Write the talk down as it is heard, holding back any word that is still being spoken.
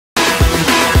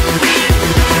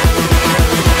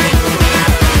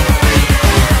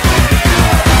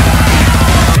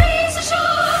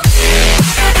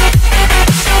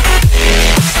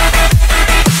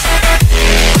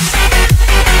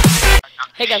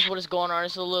guys, what is going on?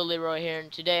 It's a little Lileroy here,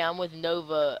 and today I'm with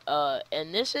Nova.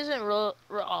 And this isn't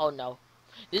oh no,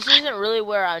 this isn't really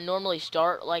where I normally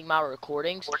start like my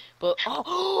recordings. But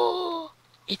oh,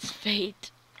 it's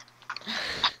fate.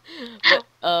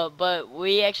 but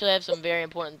we actually have some very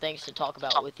important things to talk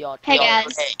about with y'all Hey today.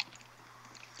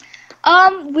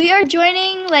 guys. We are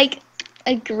joining like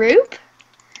a group,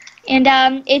 and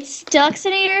it's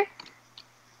Deluxinator,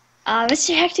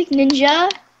 Mr. Hectic Ninja,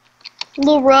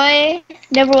 Lileroy,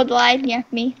 Novaworldwide, yeah,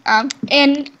 me,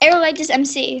 and Arrowlight is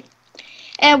MC.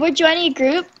 And we're joining a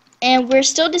group, and we're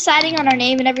still deciding on our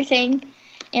name and everything.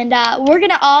 And we're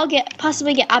gonna all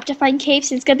possibly get Optifine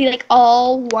capes, and it's gonna be like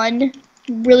all one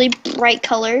really bright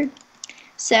color.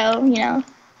 So,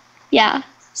 yeah,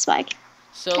 swag.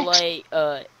 So like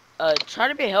try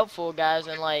to be helpful, guys,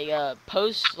 and like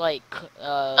post like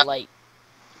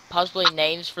possibly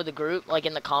names for the group like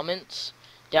in the comments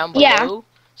down Yeah. below,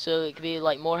 so it could be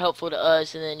like more helpful to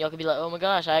us, and then y'all could be like, oh my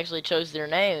gosh, I actually chose their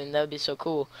name, and that would be so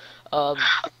cool.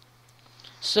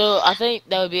 So I think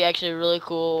that would be actually really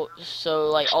cool, so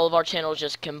like all of our channels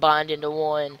just combined into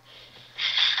one,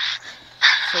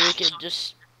 so we could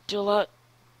just do a lot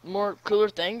more cooler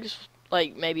things,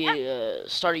 like maybe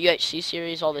start a UHC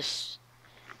series, all this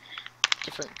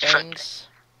different things.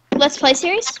 Let's Play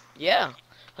series? Yeah.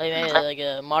 Like maybe like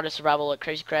a modern survival, like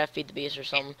Crazy Craft, Feed the Beast or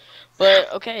something.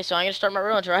 But okay, so I'm gonna start my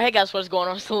real intro. Hey guys, what's going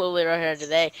on? It's a little later here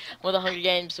today. I'm with the Hunger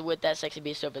Games with that sexy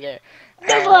beast over there.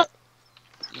 Hi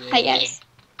Yeah. guys.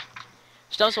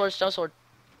 Stone sword, stone sword.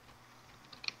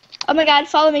 Oh my god,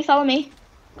 follow me, follow me.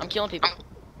 I'm killing people.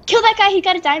 Kill that guy, he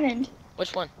got a diamond.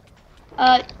 Which one?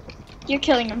 You're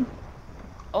killing him.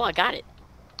 Oh, I got it.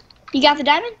 You got the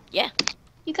diamond? Yeah.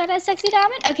 You got that sexy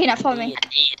diamond? Okay, now follow me.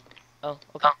 Oh,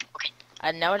 okay.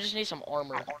 Now I just need some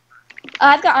armor.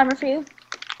 I've got armor for you.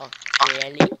 Oh,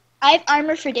 really? I have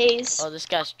armor for days. Oh, this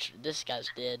guy's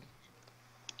dead.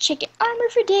 Chicken armor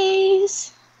for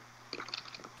days.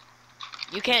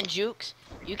 You can't jukes.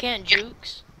 You can't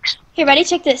jukes. Here, ready?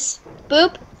 Check this.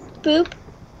 Boop, boop,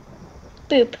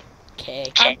 boop. Okay.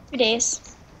 Armor for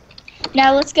days.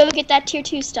 Now let's go get that tier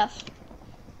 2 stuff.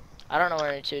 I don't know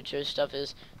where any two stuff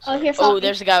is. So, Oh, here, follow me.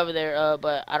 There's a guy over there.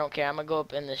 But I don't care. I'm gonna go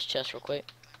up in this chest real quick.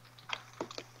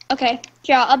 Okay,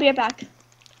 here, I'll be right back.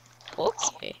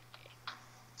 Okay.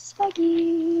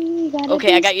 Swaggy.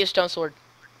 Okay, I got you a stone sword.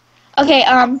 Okay,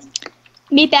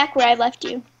 meet back where I left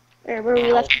you. Or where we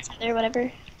Ow. left each other,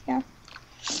 whatever. Yeah.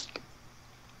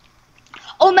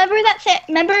 Oh, remember that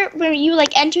remember when you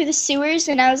like enter the sewers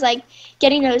and I was like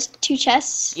getting those 2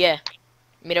 chests? Yeah.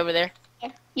 Meet over there.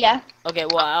 Yeah. Okay,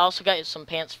 well, I also got some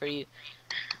pants for you.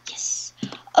 Yes.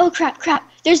 Oh crap, crap.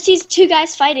 There's these 2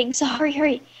 guys fighting, so hurry,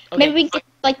 hurry. Okay. Maybe we can get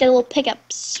like the little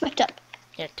pickup swept up.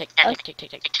 Here, take.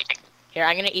 Here,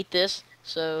 I'm gonna eat this,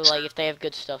 so, like, if they have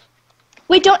good stuff.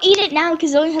 Wait, don't eat it now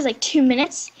because it only has like 2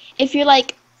 minutes. If you're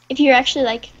actually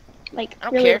like I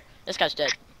don't really. care. This guy's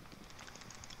dead.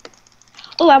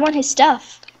 Oh, I want his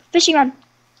stuff. Fishing rod.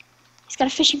 He's got a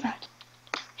fishing rod.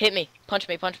 Hit me. Punch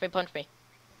me, punch me, punch me.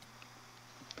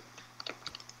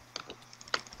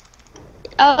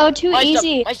 Oh, too My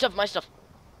easy. stuff, my stuff.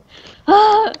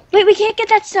 Oh, wait, we can't get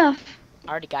that stuff. I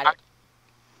already got it.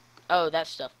 Oh, that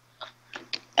stuff.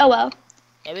 Oh well.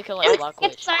 Yeah, we could, like, block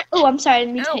glitch. Oh, I'm sorry, I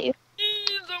didn't mean to hit you.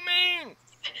 He's so mean.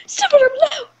 Stop it, I'm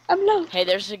low. I'm low. Hey,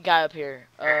 there's a guy up here.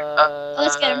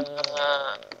 Let's get him.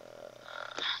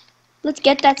 Let's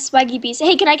get that swaggy beast.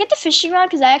 Hey, can I get the fishing rod?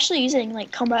 Because I actually use it in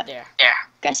like combat. There.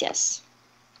 Gracias.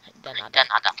 De nada.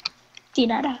 De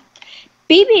nada.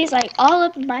 BB is like all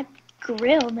up in my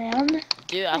grill, man.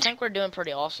 Dude, I think we're doing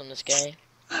pretty awesome this game.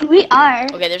 We are.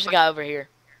 Okay, there's a guy over here.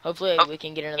 Hopefully we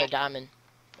can get another diamond.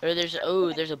 Or there's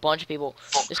a bunch of people.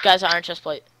 This guy's an iron chest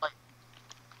plate.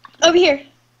 Over here.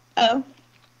 Oh.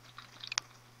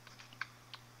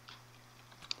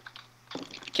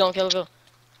 Kill him, kill him, kill him.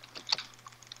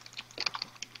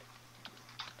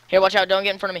 Here, watch out, don't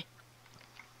get in front of me.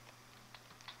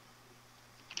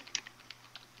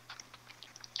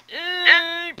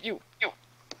 You.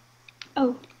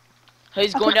 Oh.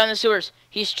 He's going down the sewers.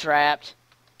 He's trapped.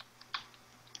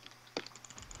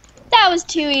 That was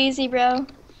too easy, bro.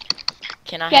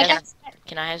 Can I Yeah,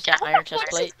 have that iron chest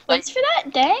plate? Points for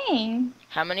that? Dang.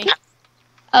 How many?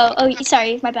 Oh,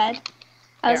 sorry, my bad.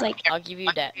 I was Here, like, I'll give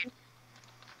you that.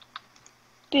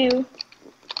 boo.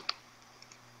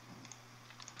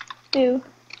 Boo.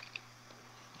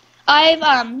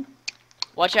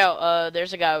 Watch out,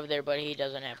 there's a guy over there, but he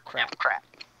doesn't have crap.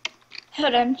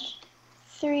 Hold on.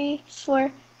 3,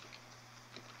 4.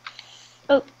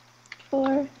 Oh,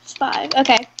 4, 5.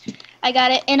 Okay, I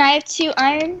got it. And I have 2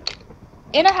 iron.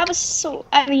 And I have a sword.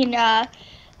 I mean, a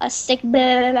stick.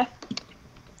 Blah, blah, blah.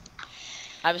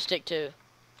 I have a stick too.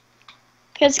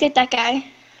 Okay, let's get that guy.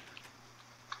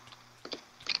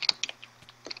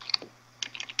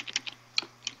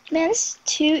 Man, this is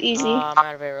too easy. I'm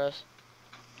out of arrows.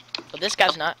 But this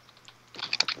guy's not.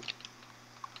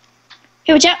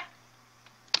 Hey, watch out.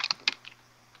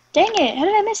 Dang it, how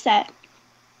did I miss that?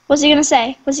 What's he gonna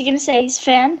say? What's he gonna say? He's a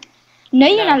fan? No,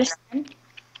 you're No. not a fan.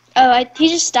 Oh, he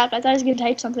just stopped. I thought he was gonna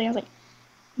type something. I was like,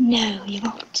 no, you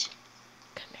won't.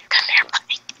 Come here,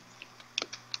 buddy.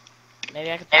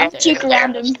 Maybe I could put the Juke arrows.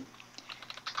 around him.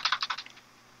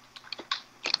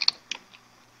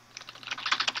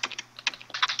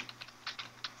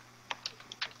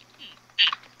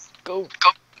 Go.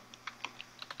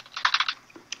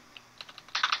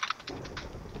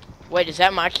 Wait, is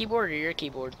that my keyboard or your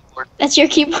keyboard? That's your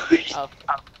keyboard. Oh.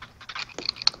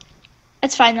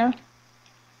 That's fine though.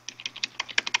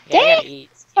 Yeah, I gotta Dang, eat.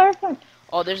 it's far fun.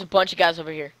 Oh, there's a bunch of guys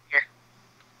over here.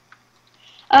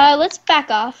 Let's back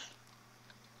off.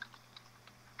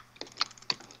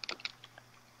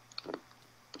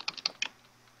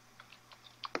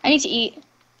 I need to eat.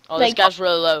 Oh, this Like- guy's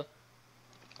really low.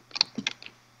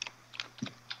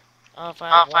 Oh, if I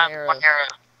have one arrow.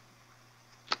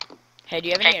 Hey, do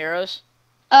you have any arrows?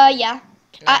 Yeah.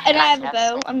 Can And I have a some?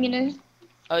 bow. I'm gonna.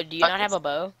 Oh, do you not have a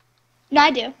bow? No,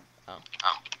 I do. Oh.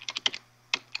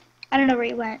 I don't know where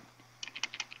you went.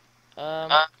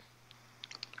 I'm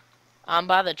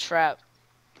by the trap.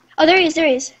 Oh, there he is. There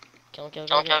he is. Kill him.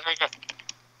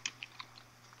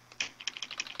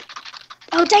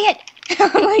 Oh, dang it!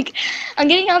 I'm like, I'm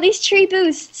getting all these tree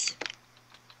boosts.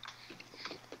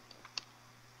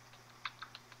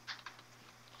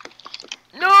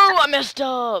 No, I messed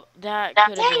up. That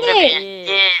could have Dang been it.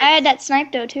 it. I had that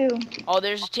snipe though too. Oh,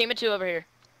 there's a team of two over here.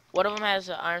 One of them has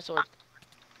an iron sword.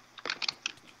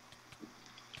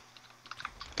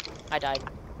 I died.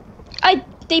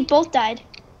 They both died.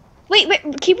 Wait,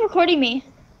 keep recording me.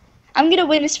 I'm gonna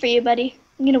win this for you, buddy.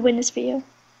 I'm gonna win this for you.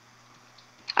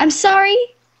 I'm sorry.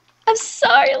 I'm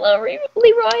sorry, little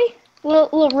Leroy.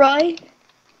 Little Roy.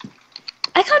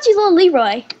 I called you little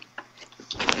Leroy.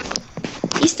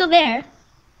 You still there?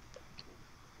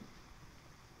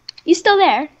 You still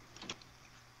there?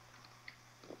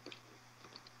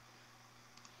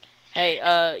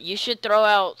 Hey, you should throw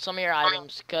out some of your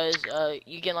items, cause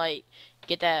you can like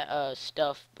get that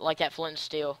stuff, like that flint and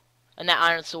steel, and that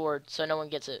iron sword, so no one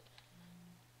gets it.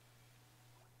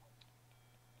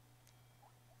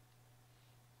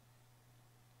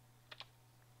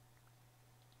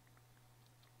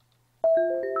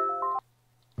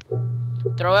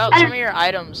 Throw out some of your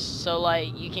items, so like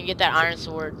you can get that iron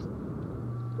sword.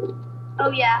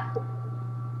 Oh yeah.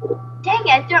 Dang it!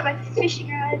 I threw out my fishing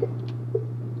rod.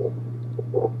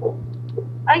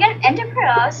 I got an ender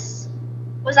pearls.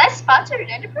 Was I sponsored an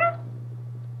ender pearl?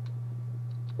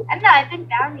 I don't know. I've been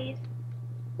bountied.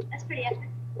 That's pretty epic.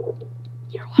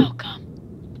 You're welcome.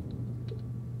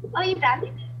 Oh, you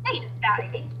bountied me? No, you didn't bounty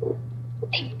me.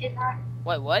 No, you did not.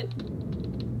 Wait, what?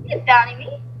 You didn't bounty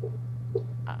me.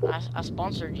 I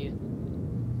sponsored you.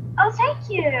 Oh, thank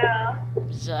you.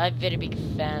 So I'm a very big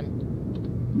fan.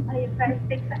 Oh, you're a very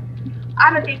big fan.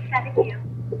 I'm a big fan of you.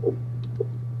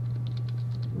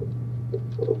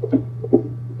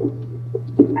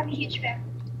 I'm a huge fan.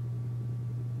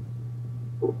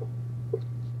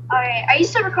 Alright, are you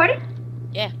still recording?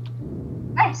 Yeah.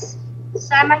 Nice.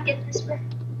 So I might get this one.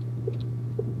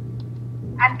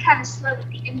 I'm kind of slow with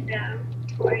the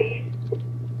inventory.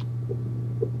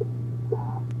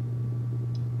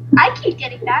 I keep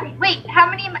getting bounty. Wait, how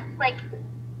many am I, like,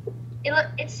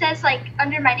 it says, like,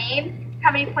 under my name,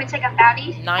 how many points I got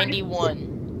bounty?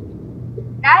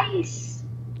 91. Nice.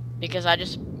 Because I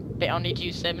just bountied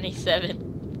you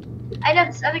 77. I know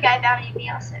this other guy bountied me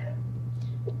also.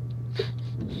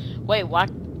 Wait, what?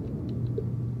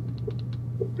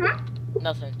 Hmm?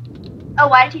 Nothing. Oh,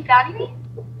 why did he bounty me?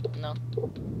 No.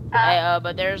 Hey,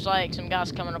 but there's like some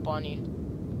guys coming up on you.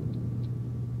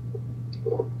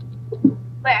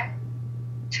 Where?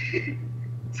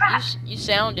 You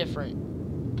sound different.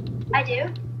 I do?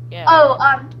 Yeah. Oh,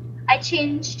 I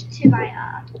changed to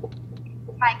my,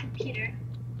 my computer.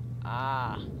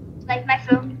 Ah. Like, my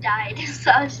phone died,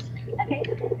 so I was just like,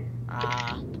 okay.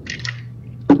 Ah.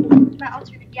 My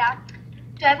alternate, yeah.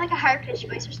 Do I have, like, a higher pitched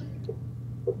voice or something?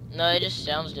 No, it just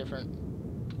sounds different.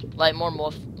 Like more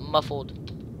muffled.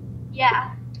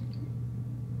 Yeah.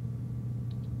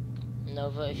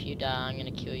 Nova, if you die, I'm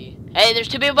gonna kill you. Hey, there's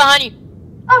two people behind you!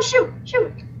 Oh, shoot!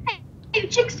 Hey, you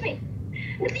jinxed me!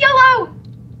 It's YOLO!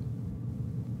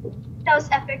 That was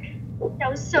epic. That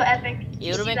was so epic. Did It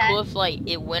you would have see been that? cool if, like,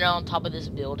 it went on top of this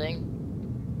building.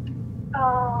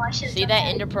 Oh, I should have See, that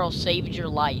Ender Pearl saved your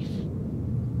life.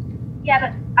 Yeah,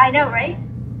 but I know, right?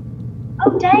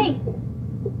 Oh, dang.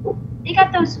 They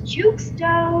got those jukes,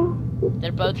 though.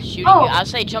 They're both shooting you. Oh, I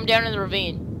say jump down in the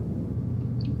ravine.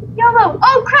 YOLO.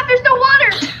 Oh, crap, there's no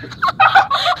water.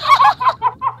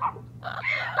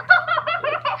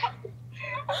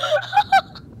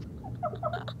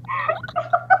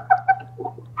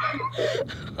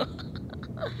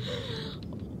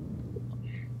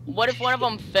 What if one of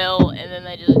them fell and then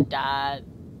they just died?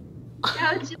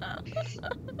 No, it's just,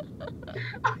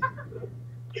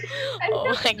 I'm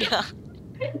Oh my god.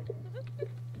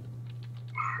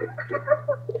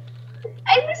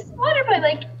 I just wonder by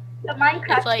like the It's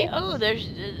Minecraft like, thing. oh,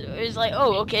 it's like,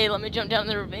 oh, okay, let me jump down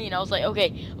the ravine. I was like,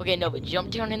 okay, no, but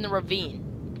jump down in the ravine.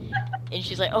 And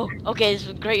she's like, oh, okay, this is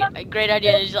a great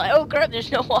idea. And she's like, oh crap,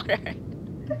 there's no water.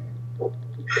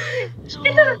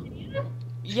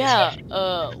 Yeah,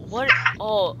 what?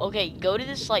 Oh, okay, go to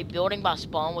this, like, building by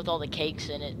spawn with all the cakes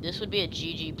in it. This would be a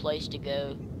GG place to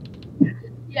go.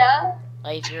 Yeah.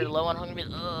 Like, if you're low on hunger,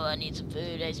 oh, I need some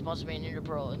food. Hey, sponsor me an Ender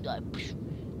Pearl. And be like, psh,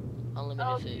 unlimited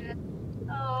Oh, food. good.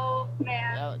 Oh,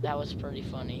 man. That was pretty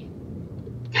funny.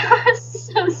 That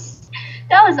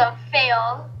was a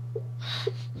fail.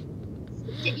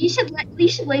 You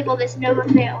should label this Nova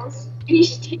fails. And you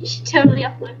should totally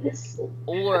upload this.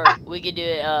 Or we could do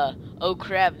it, oh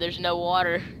crap, there's no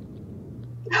water.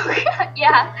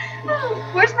 Yeah.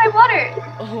 Where's my water?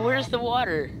 Oh, where's the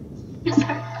water?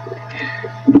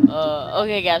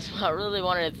 Okay guys, I really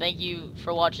wanted to thank you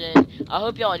for watching. I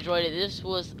hope y'all enjoyed it. This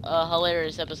was a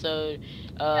hilarious episode,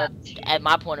 at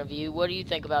my point of view. What do you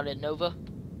think about it, Nova?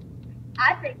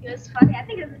 I think it was funny. I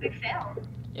think it was a big fail.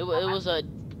 It was a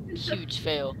huge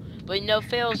fail. But you know,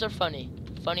 fails are funny.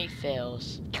 Funny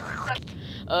fails.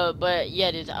 But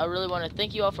yeah, dudes, I really want to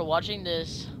thank you all for watching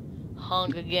this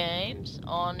Hunger Games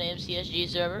on the MCSG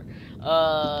server.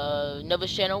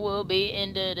 Nova's channel will be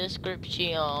in the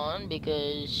description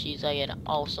because she's like an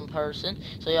awesome person.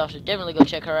 So y'all should definitely go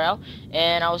check her out.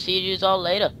 And I will see you all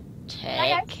later.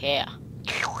 Take care.